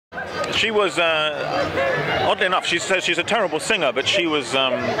She was, oddly enough, she says she's a terrible singer, but she was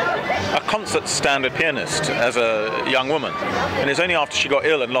a concert standard pianist as a young woman. And it's only after she got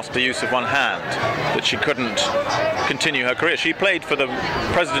ill and lost the use of one hand that she couldn't continue her career. She played for the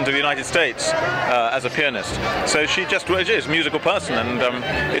President of the United States as a pianist. So she just is a musical person, and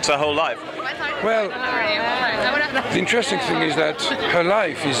it's her whole life. Well, the interesting thing is that her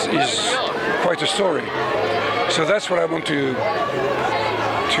life is quite a story. So that's what I want to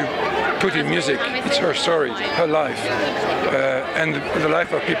put in music. It's her story, her life, and the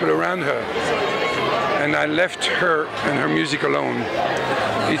life of people around her. And I left her and her music alone.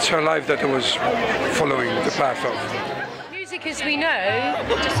 It's her life that I was following the path of. Music, as we know,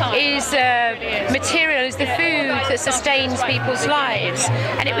 is material, is the food that sustains people's lives.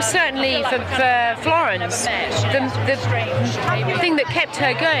 And it was certainly for Florence the thing that kept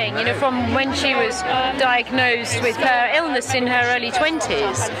her going, you know, from when she was diagnosed with her illness in her early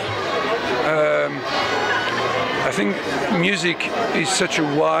 20s. I think music is such a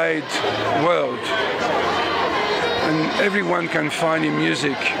wide world, and everyone can find in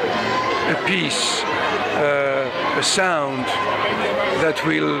music a piece, a sound that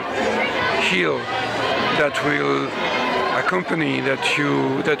will heal, that will accompany,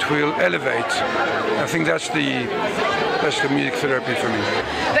 that will elevate. I think that's the music therapy for me.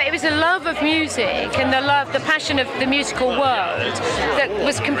 But it was a love of music and the passion of the musical world that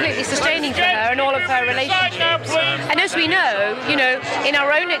was completely sustaining for her and all of her relationships. And as we know, you know, in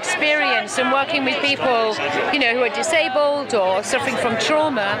our own experience and working with people, you know, who are disabled or suffering from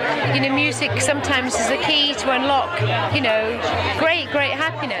trauma, you know, music sometimes is the key to unlock, you know, great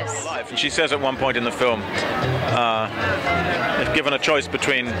happiness. And she says at one point in the film, if given a choice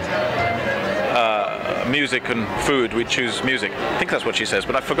between music and food, we'd choose music. I think that's what she says,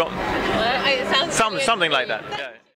 but I've forgotten. Well, it sounds something like that. Yeah.